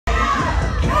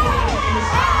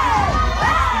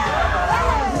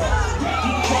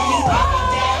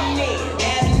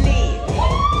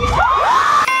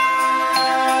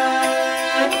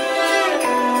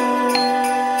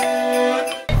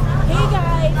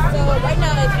Well, right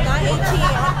now it's 9:18.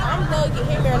 I don't know if you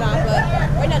can hear me or not, but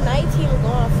right now 9:18. We're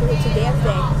going on to dance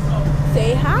day.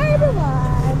 Say hi,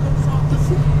 everyone.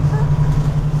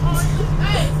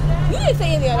 You didn't say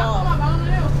anything at all.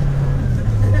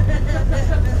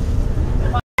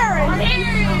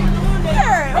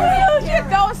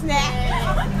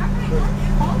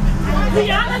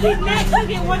 Rihanna, these next to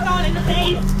get one on in the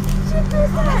face.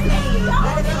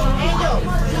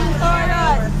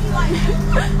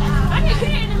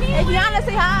 Hey, Gianna,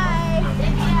 say hi.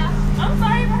 I'm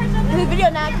sorry for her. This is video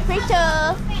now.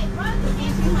 Picture.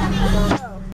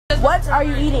 What are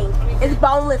you eating? It's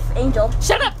boneless, Angel.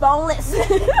 Shut up. Boneless. It's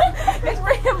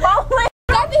freaking boneless.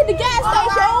 Got to hit the gas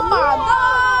station. Oh my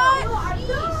god.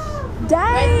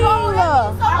 Dang.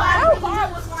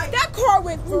 That car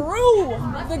went through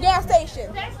the gas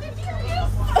station. That's the Furious.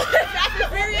 That's the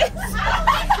Furious.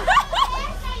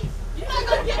 You're not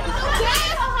gonna get me no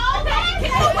gas.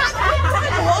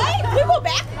 What? You go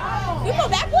back? You go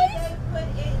back, please? Put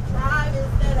in drive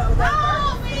instead of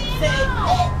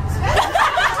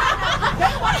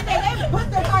They put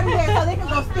their car in there so they can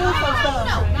go steal some stuff.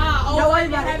 No, what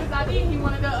about his ID? He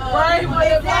wanted to. Right,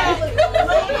 exactly.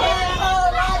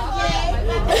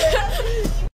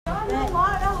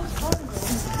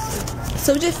 So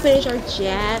we just finished our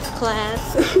jazz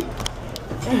class.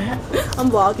 I'm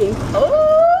vlogging. Oh,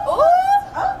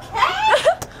 okay.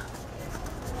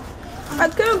 I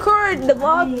couldn't record the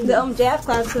vlog, the jazz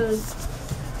class because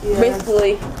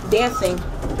basically dancing.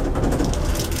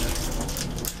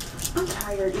 I'm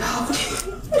tired, y'all.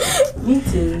 Me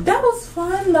too. That was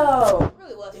fun though. It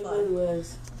really was fun. It really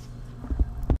was.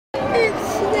 It's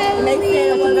smelly.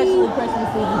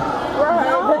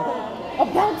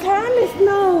 About time it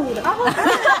snowed. I was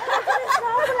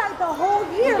like the whole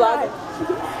year. Like,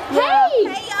 Hey!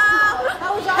 Hey y'all!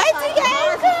 Hey TK!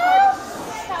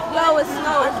 Yo, it's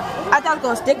snowing. I thought it was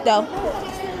gonna stick though.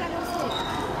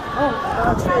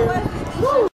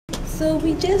 So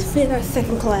we just finished our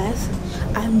second class.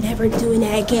 I'm never doing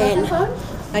that again.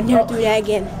 I never do that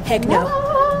again. Heck no.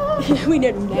 We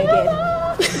never do that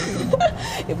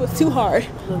again. It was too hard.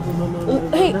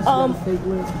 Hey,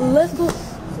 let's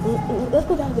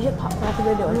go down to the hip hop class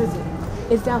we're doing. Where is it?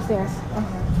 It's downstairs.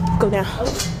 Go now.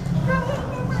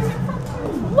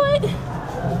 What?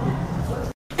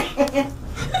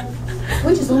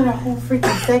 we just learned a whole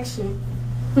freaking section.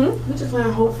 We just learned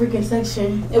a whole freaking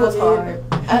section. It was hard.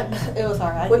 It was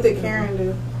hard. What did Karen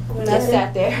do? Just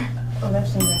sat there. Oh,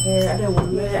 that's in her hair. I didn't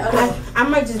want to. I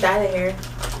might just dye the hair.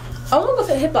 I want to go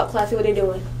to the hip hop class, see what they're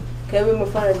doing. Cause it'll be more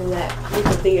fun than that. It's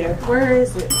the theater. Where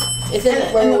is it? It's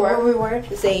in where we were.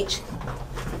 The stage.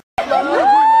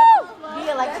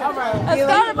 Let's go,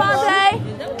 Devontae.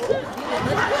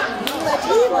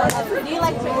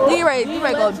 You ready to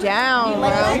go down, bro.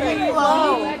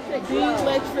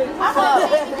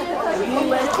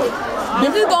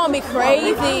 This is gonna be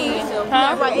crazy.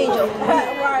 Huh? Right, Angel.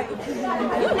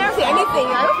 You've never seen anything.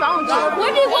 What's wrong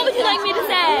with you? What would you like me to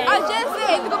say? I just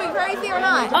said, is it gonna be crazy or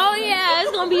not? Oh yeah,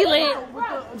 it's gonna be lit.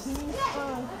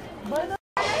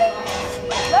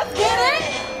 Let's get it.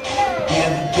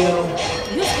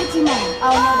 This itchy mom.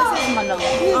 Oh no, this is my nose.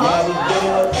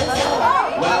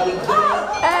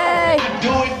 Hey. Do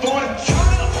it for the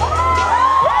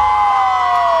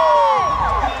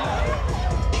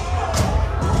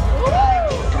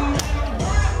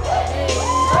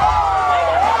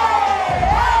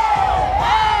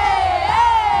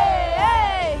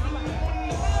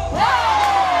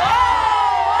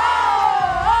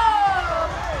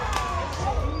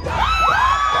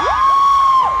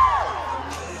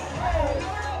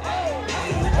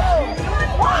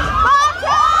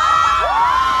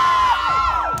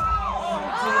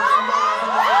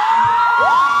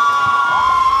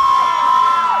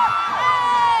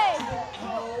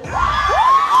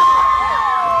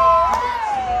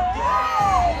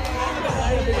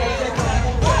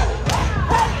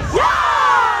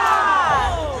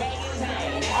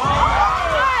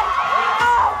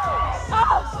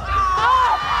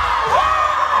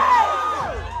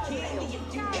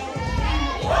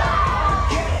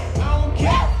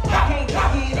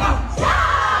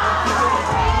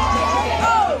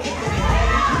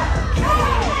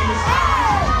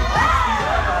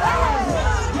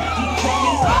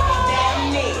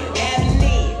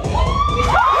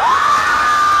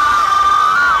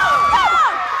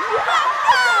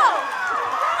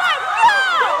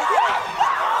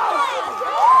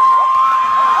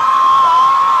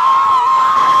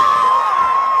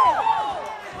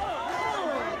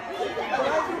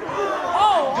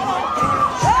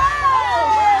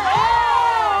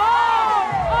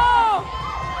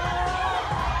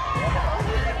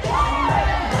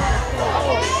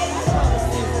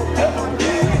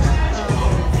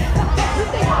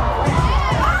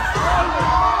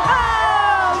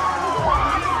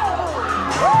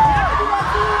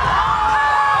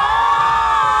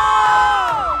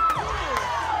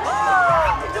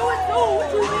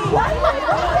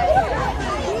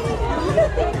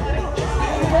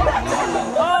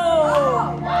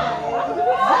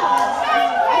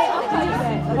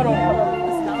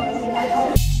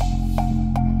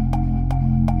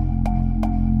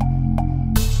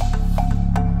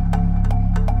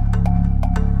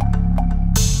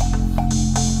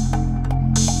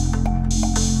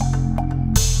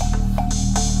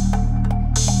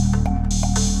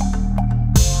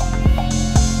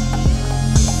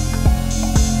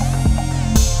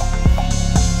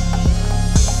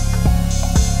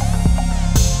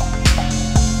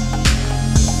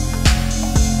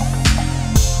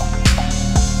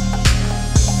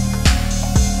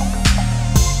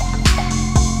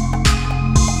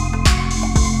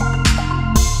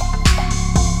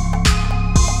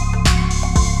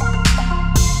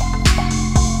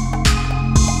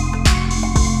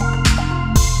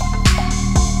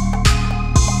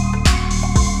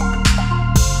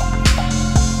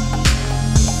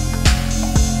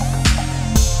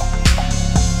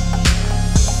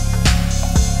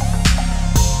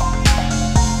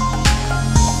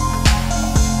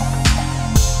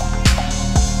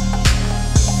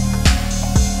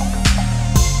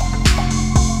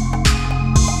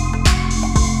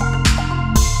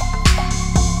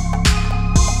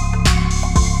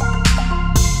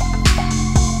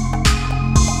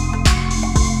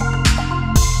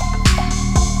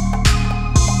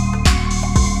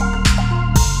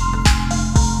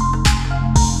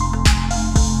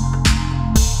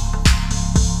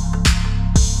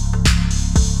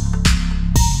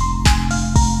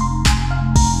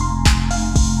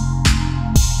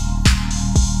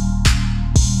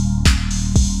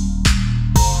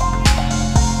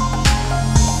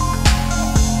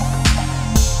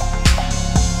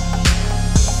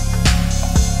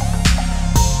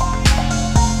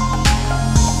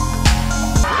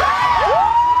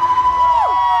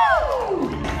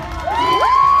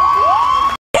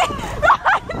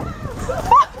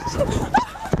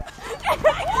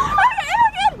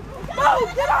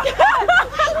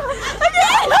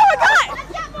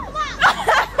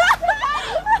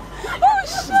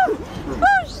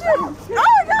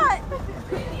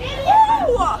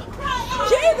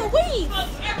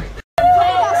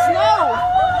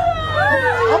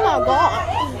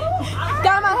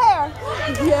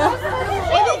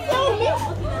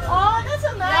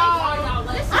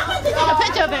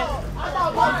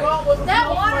That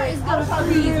water is gonna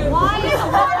freeze. Why is the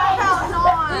water fountain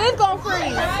on? It is gonna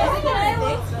freeze.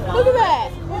 Look at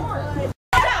that.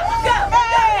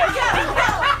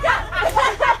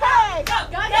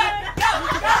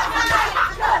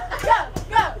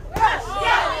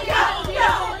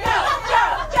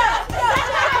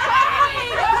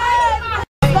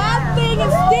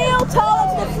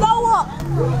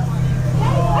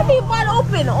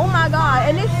 Oh my god,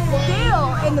 and it's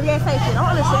still in the gas station. I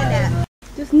don't understand that.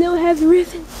 The snow has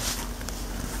risen.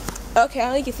 Okay, I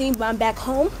don't know if you can see, but I'm back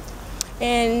home.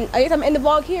 And I guess I'm in the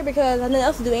vlog here because I have nothing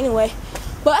else to do anyway.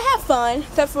 But I had fun,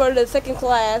 except for the second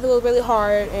class. It was really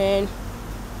hard, and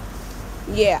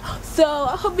yeah. So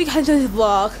I hope you guys enjoyed this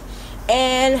vlog.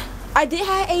 And I did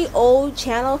have an old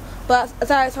channel, but I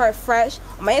decided to start fresh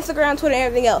on my Instagram, Twitter, and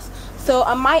everything else. So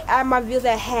I might add my videos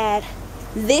that I had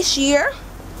this year.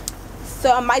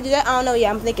 So I might do that. I don't know.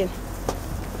 Yeah, I'm thinking.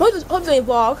 Hopefully,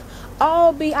 vlog.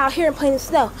 I'll be out here and playing in the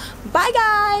snow. Bye,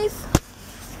 guys.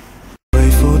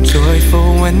 Joyful,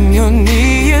 joyful when you're